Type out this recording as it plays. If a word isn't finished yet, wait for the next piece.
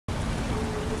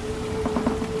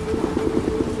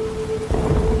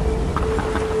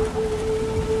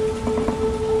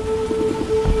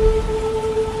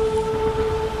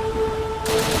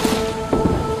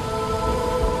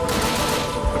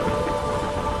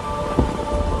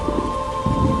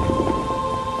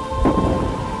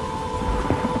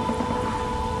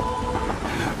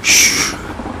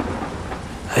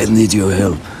need your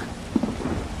help.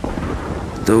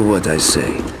 Do what I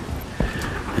say,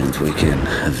 and we can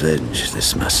avenge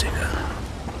this massacre.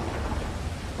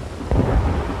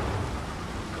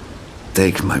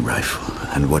 Take my rifle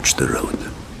and watch the road.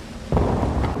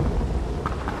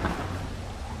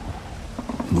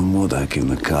 Mumodak in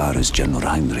the car is General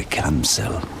Heinrich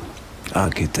Hamsel,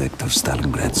 architect of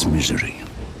Stalingrad's misery.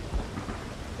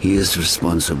 He is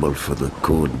responsible for the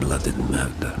cold-blooded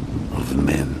murder of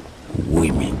men,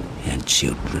 women, and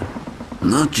children.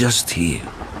 Not just here,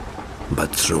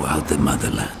 but throughout the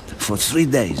motherland. For 3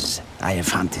 days, I have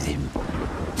hunted him.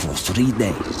 For 3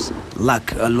 days,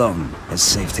 luck alone has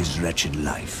saved his wretched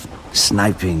life.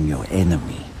 Sniping your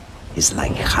enemy is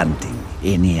like hunting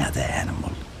any other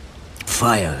animal.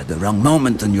 Fire at the wrong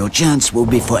moment and your chance will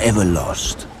be forever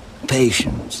lost.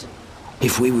 Patience.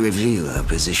 If we reveal our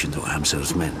position to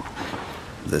Hamsel's men,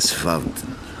 this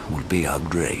fountain will be our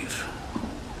grave.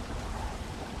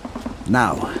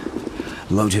 Now,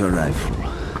 load your rifle,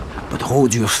 but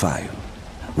hold your fire.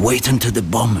 Wait until the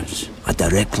bombers are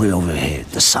directly overhead.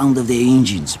 The sound of the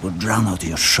engines will drown out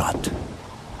your shot.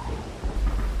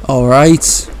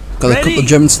 Alright, got a couple of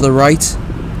Germans to the right.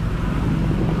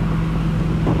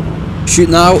 Shoot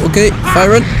now, okay,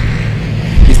 firing.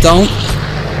 He's down.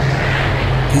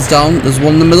 He's down, there's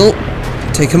one in the middle.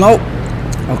 Take him out.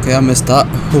 Okay, I missed that.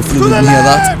 Hopefully we didn't hear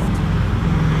that.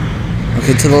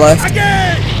 Okay, to the left.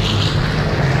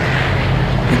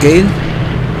 Again?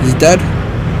 Is he dead?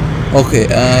 Okay,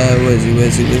 where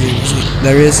is he?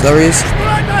 There he is.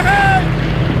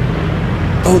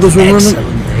 Oh, there's one running.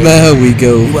 There we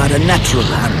go. You are a natural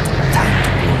hand. Time to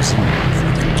close him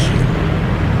for the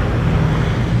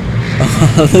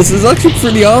kill. This is actually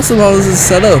pretty awesome how this is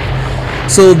set up.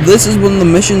 So this is one of the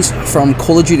missions from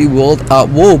Call of Duty World at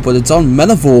War, but it's on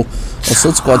Men of War,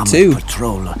 Assault Squad 2.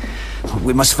 Patrol.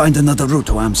 We must find another route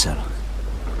to Amsel.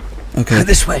 Okay.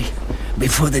 This way,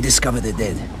 before they discover the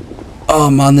dead. Oh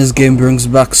man, this game brings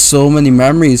back so many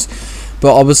memories.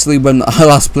 But obviously when I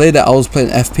last played it, I was playing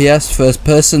FPS, first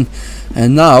person.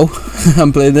 And now,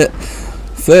 I'm playing it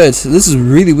third. This is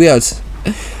really weird.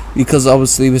 Because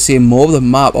obviously we're seeing more of the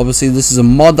map. Obviously this is a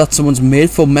mod that someone's made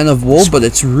for Men of War, but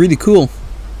it's really cool.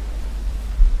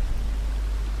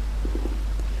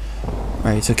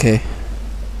 Right, okay.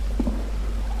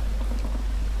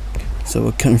 So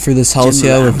we're coming through this house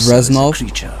here with Reznov.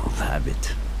 Creature of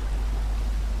habit.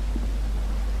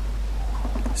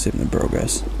 Saving the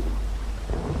progress.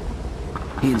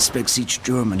 He inspects each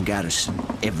German garrison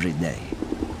every day.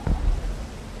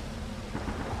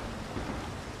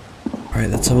 Alright,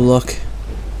 let's have a look.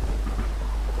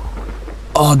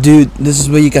 Oh dude, this is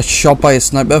where you get shot by a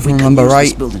sniper if I remember right.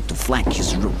 This building to flank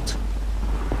his route.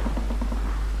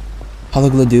 How are they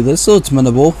gonna do this? So it's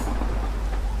winnable.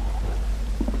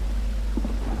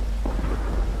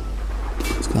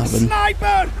 What's gonna happen?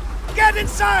 Sniper! Get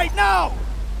inside now!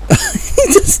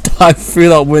 He just dived through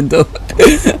that window.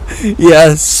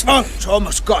 Yes. It's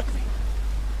almost got me.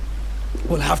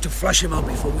 We'll have to flush him out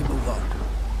before we move on.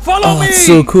 Follow me! That's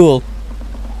so cool.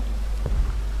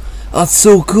 That's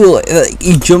so cool.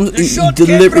 He jumped. He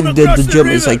deliberately did the jump.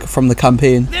 It's like from the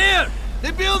campaign. There,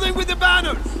 the building with the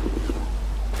banners.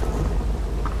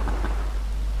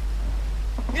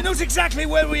 He knows exactly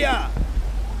where we are.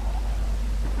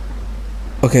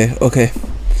 Okay, okay.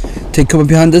 Take cover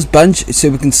behind this bench so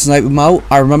we can snipe him out.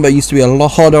 I remember it used to be a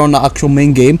lot harder on the actual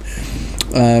main game.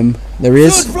 There he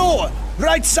is. Third floor,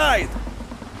 right side.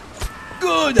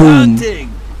 Good Boom.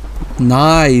 hunting.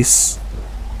 Nice.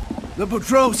 The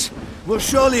patrols will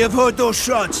surely have heard those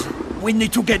shots. We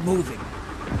need to get moving.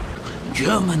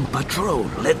 German patrol,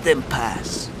 let them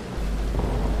pass.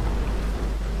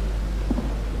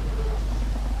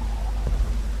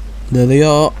 There they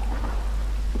are.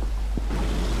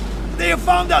 They have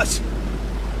found us.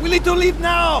 We need to leave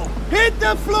now. Hit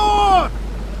the floor.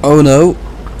 Oh no.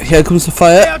 Here comes the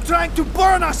fire. They are trying to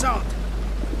burn us out.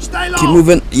 Stay low. Keep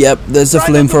moving. Yep, there's a Try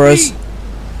flame not to for us. bleed.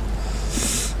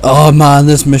 Oh man,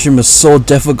 this mission was so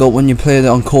difficult when you played it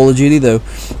on Call of Duty though.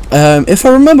 If I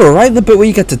remember right, the bit where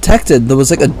you get detected, there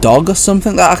was like a dog or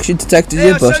something that actually detected They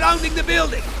you, are but... surrounding the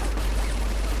building.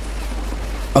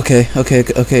 Okay,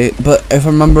 but if I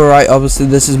remember right, obviously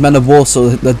this is Men of War, so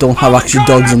they don't have actually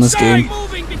dogs in this game.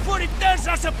 Moving before it tears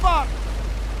us apart.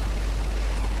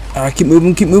 Alright, keep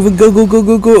moving, go, go, go,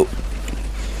 go, go.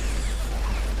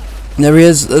 There he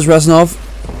is, there's Reznov.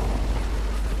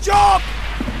 Job!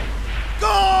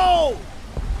 Go!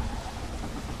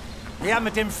 Der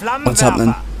mit dem What's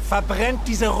happening? Flammenwerfer verbrennt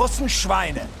diese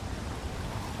Russenschweine.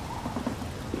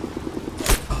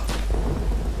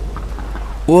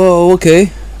 Whoa,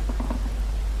 okay.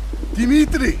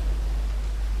 Dimitri!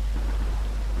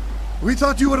 We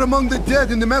thought you were among the dead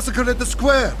in the massacre at the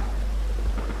square.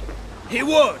 He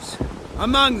was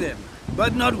among them,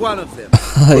 but not one of them.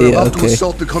 We're Yeah, about to okay.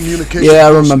 assault the communication Yeah,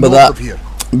 I post remember north that. of here.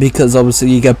 Because obviously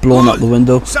you get blown out the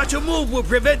window. Such a move will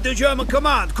prevent the German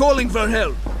command calling for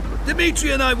help.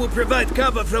 Dimitri and I will provide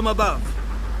cover from above.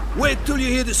 Wait till you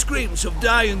hear the screams of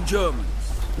dying Germans.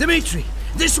 Dimitri,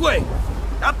 this way!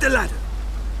 Up the ladder!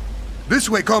 This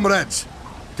way, comrades.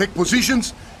 Take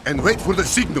positions and wait for the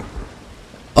signal.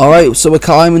 Alright, so we're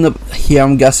climbing up here,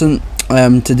 I'm guessing,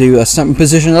 to do a sniping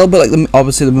position, a little bit like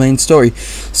obviously the main story.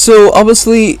 So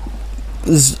obviously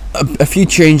there's a few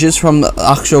changes from the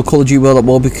actual Call of Duty World at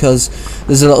War, because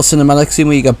there's a little cinematic scene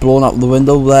where you get blown out the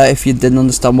window there, if you didn't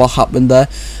understand what happened there.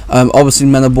 Obviously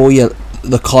Men of War,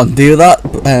 they can't do that,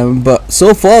 but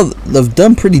so far they've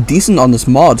done pretty decent on this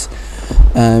mod.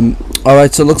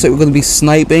 Alright, so it looks like we're going to be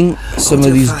sniping some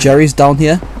of these Jerrys down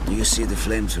here. Do you see the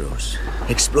flamethrowers?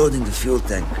 Exploding the fuel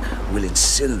tank will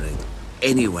incinerate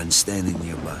anyone standing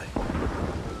nearby.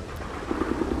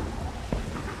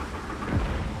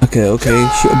 Okay,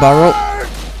 shoot a barrel.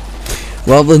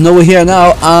 Well, there's nowhere here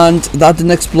now, and that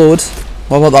didn't explode.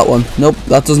 What about that one? Nope,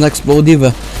 that doesn't explode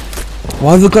either.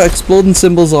 Why have we got exploding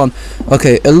symbols on?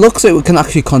 Okay, it looks like we can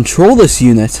actually control this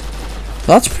unit.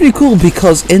 That's pretty cool,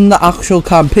 because in the actual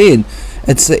campaign,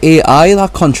 it's the AI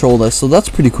that control this, so that's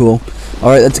pretty cool.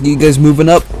 Alright, let's get you guys moving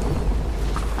up.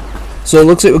 So it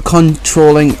looks like we're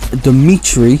controlling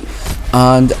Dimitri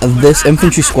and this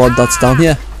infantry squad that's down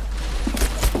here.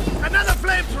 Another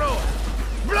flamethrower!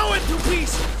 Blow it to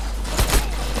pieces!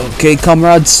 Okay,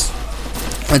 comrades,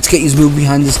 let's get you moving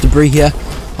behind this debris here.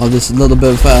 Oh, this little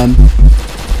bit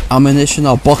of ammunition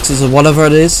or boxes or whatever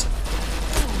it is.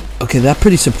 Okay, they're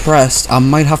pretty suppressed. I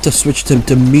might have to switch to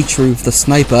Dimitri with the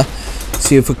sniper.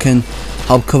 See if we can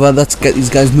help cover. Let's get these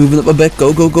guys moving up a bit.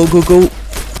 Go, go, go, go, go.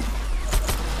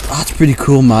 That's pretty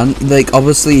cool, man. Like,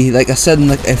 obviously, like I said,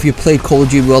 if you played Call of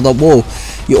Duty World at War,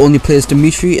 you only play as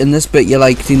Dimitri. In this bit, you're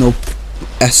like, you know,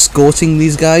 escorting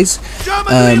these guys.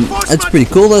 It's pretty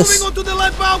cool, this. Onto the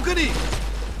left balcony.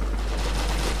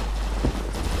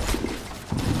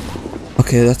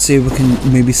 Okay, let's see if we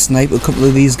can maybe snipe a couple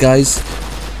of these guys.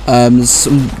 There's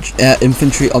some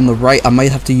infantry on the right. I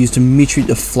might have to use Dimitri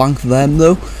to flank them,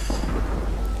 though.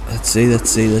 Let's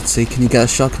see. Can you get a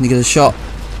shot? Can you get a shot?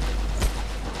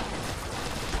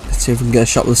 Let's see if we can get a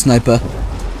shot with a sniper.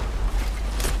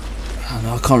 Oh,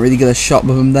 no, I can't really get a shot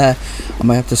with him there. I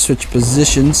might have to switch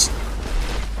positions.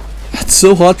 It's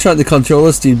so hard trying to control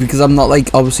this dude, because I'm not,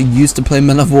 like, obviously used to playing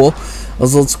Men of War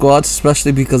Assault Squad,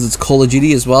 especially because it's Call of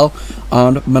Duty as well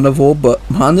and Men of War. But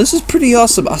man, this is pretty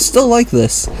awesome. I still like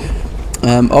this.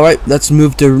 Alright, let's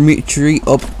move Dimitri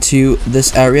up to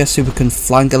this area, see if we can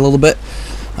flank a little bit.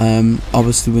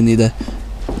 Obviously we need to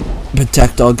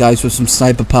protect our guys with some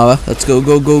sniper power. Let's go,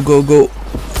 go, go, go, go.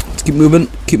 Let's keep moving,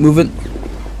 keep moving.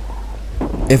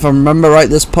 If I remember right,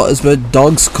 this part is where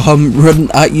dogs come running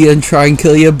at you and try and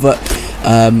kill you, but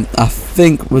I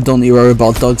think we don't need to worry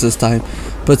about dogs this time.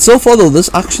 But so far though, this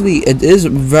actually, it is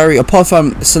very, apart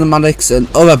from cinematics and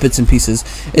other bits and pieces,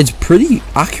 it's pretty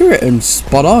accurate and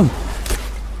spot on.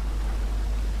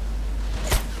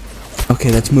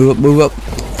 Okay, let's move up, move up.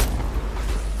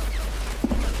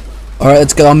 Alright,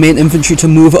 let's get our main infantry to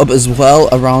move up as well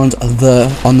around on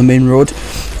the main road.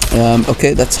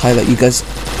 Okay, let's highlight you guys.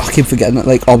 I keep forgetting it,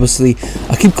 like, obviously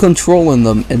I keep controlling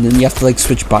them and then you have to like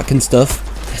switch back and stuff.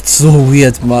 It's so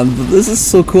weird, man, but this is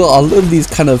so cool. I love these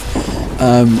kind of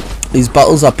these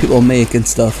battles that people make and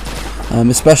stuff,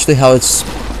 especially how it's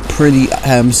pretty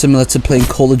similar to playing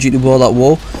Call of Duty World at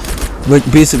War, which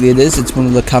basically it's one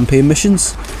of the campaign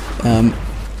missions.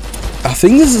 I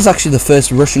think this is actually the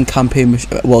first Russian campaign mission,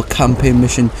 campaign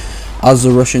mission as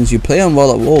the Russians you play on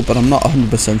World at War, but I'm not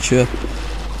 100% sure.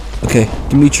 Okay,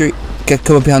 Dimitri, get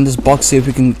cover behind this box, see if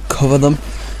we can cover them.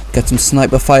 Get some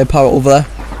sniper firepower over there.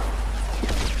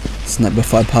 Sniper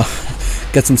firepower.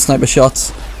 Get some sniper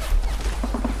shots.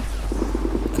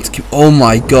 Let's keep. Oh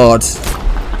my god.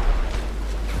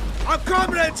 Our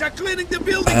comrades are cleaning the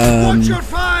building. Watch your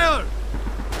fire.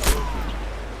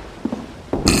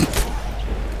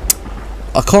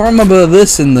 I can't remember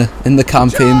this in the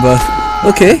campaign, but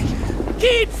okay.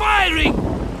 Keep firing.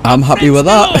 I'm happy with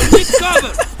that.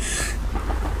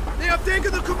 They have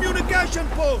taken the communication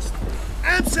post.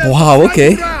 Wow,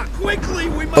 okay. Quickly,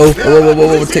 we must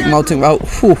whoa, take him out, take him out.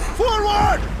 Whew.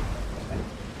 Forward.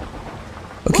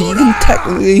 Okay, you can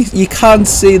technically, you can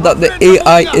say that the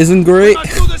AI isn't great.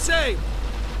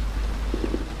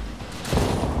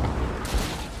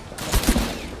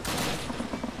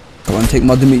 Come on, take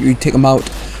him out, Dimitri, take him out.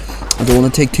 I don't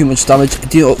want to take too much damage.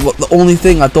 Do you know what, the only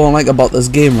thing I don't like about this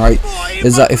game, right,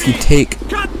 is that if you take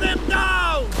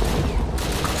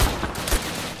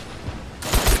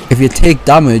if you take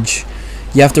damage,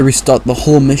 you have to restart the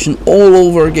whole mission all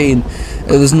over again.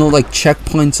 There's no like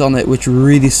checkpoints on it, which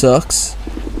really sucks.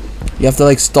 You have to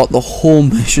like start the whole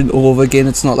mission over again.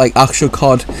 It's not like actual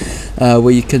COD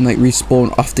where you can like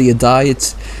respawn after you die.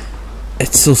 It's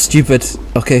so stupid.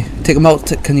 Okay, take him out.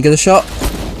 Can you get a shot?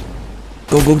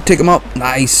 Go, take him out.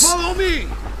 Nice. Follow me.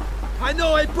 I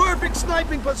know a perfect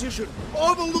sniping position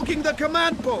overlooking the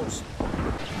command post.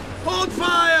 Hold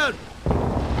fire.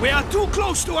 We are too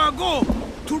close to our goal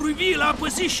to reveal our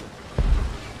position.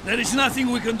 There is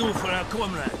nothing we can do for our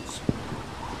comrades.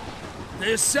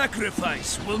 Their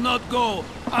sacrifice will not go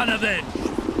unavenged.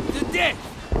 The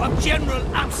death of General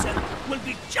Amsel will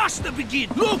be just the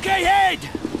beginning. Look ahead!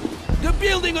 The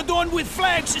building adorned with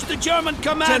flags is the German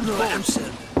command post. General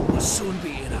Amsel will soon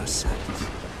be in our sight.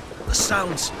 The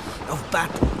sounds of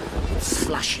battle will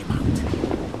flush him out.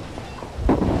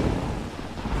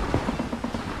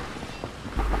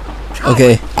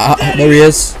 Okay, there he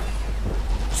is.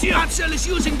 Amsel is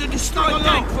using the destroyer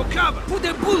tank for cover. Put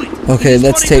a bullet. Okay,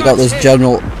 let's take out this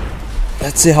general.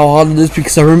 Let's see how hard it is,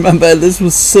 because I remember this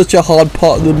was such a hard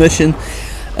part of the mission.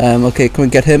 Okay, can we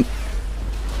get him?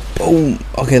 Boom.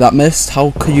 Okay, that missed.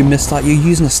 How could you miss that? You're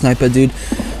using a sniper, dude.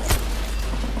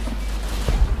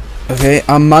 Okay,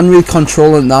 I'm manually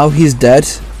controlling now. He's dead.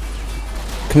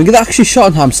 Can we get actually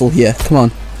shot on Amsel here? Come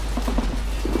on.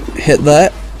 Hit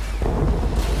that.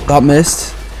 That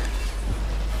missed.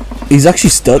 He's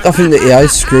actually stuck. I think the AI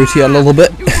screwed here a little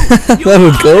bit. There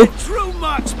we go. True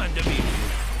marksman, Dimitri.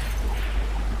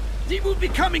 They will be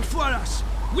coming for us.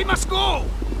 We must go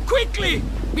quickly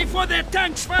before their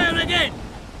tanks fire again.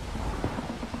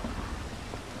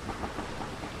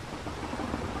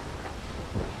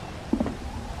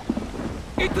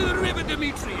 Into the river,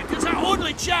 Dimitri. It is our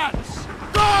only chance.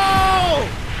 Go!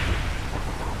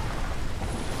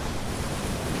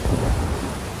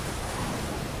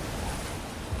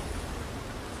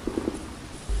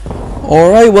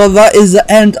 Alright, well that is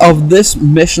the end of this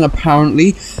mission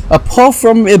apparently. Apart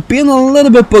from it being a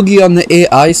little bit buggy on the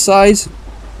AI side,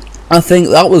 I think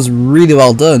that was really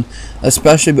well done.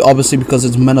 Especially obviously because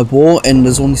it's Men of War and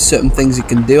there's only certain things you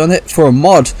can do on it. For a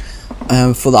mod,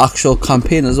 for the actual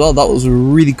campaign as well, that was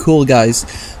really cool, guys.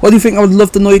 What do you think? I would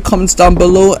love to know your comments down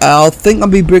below. I think I'll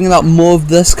be bringing out more of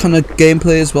this kind of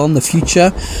gameplay as well in the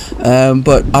future,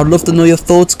 but I'd love to know your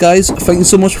thoughts, guys. Thank you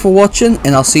so much for watching,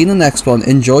 and I'll see you in the next one.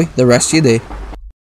 Enjoy the rest of your day.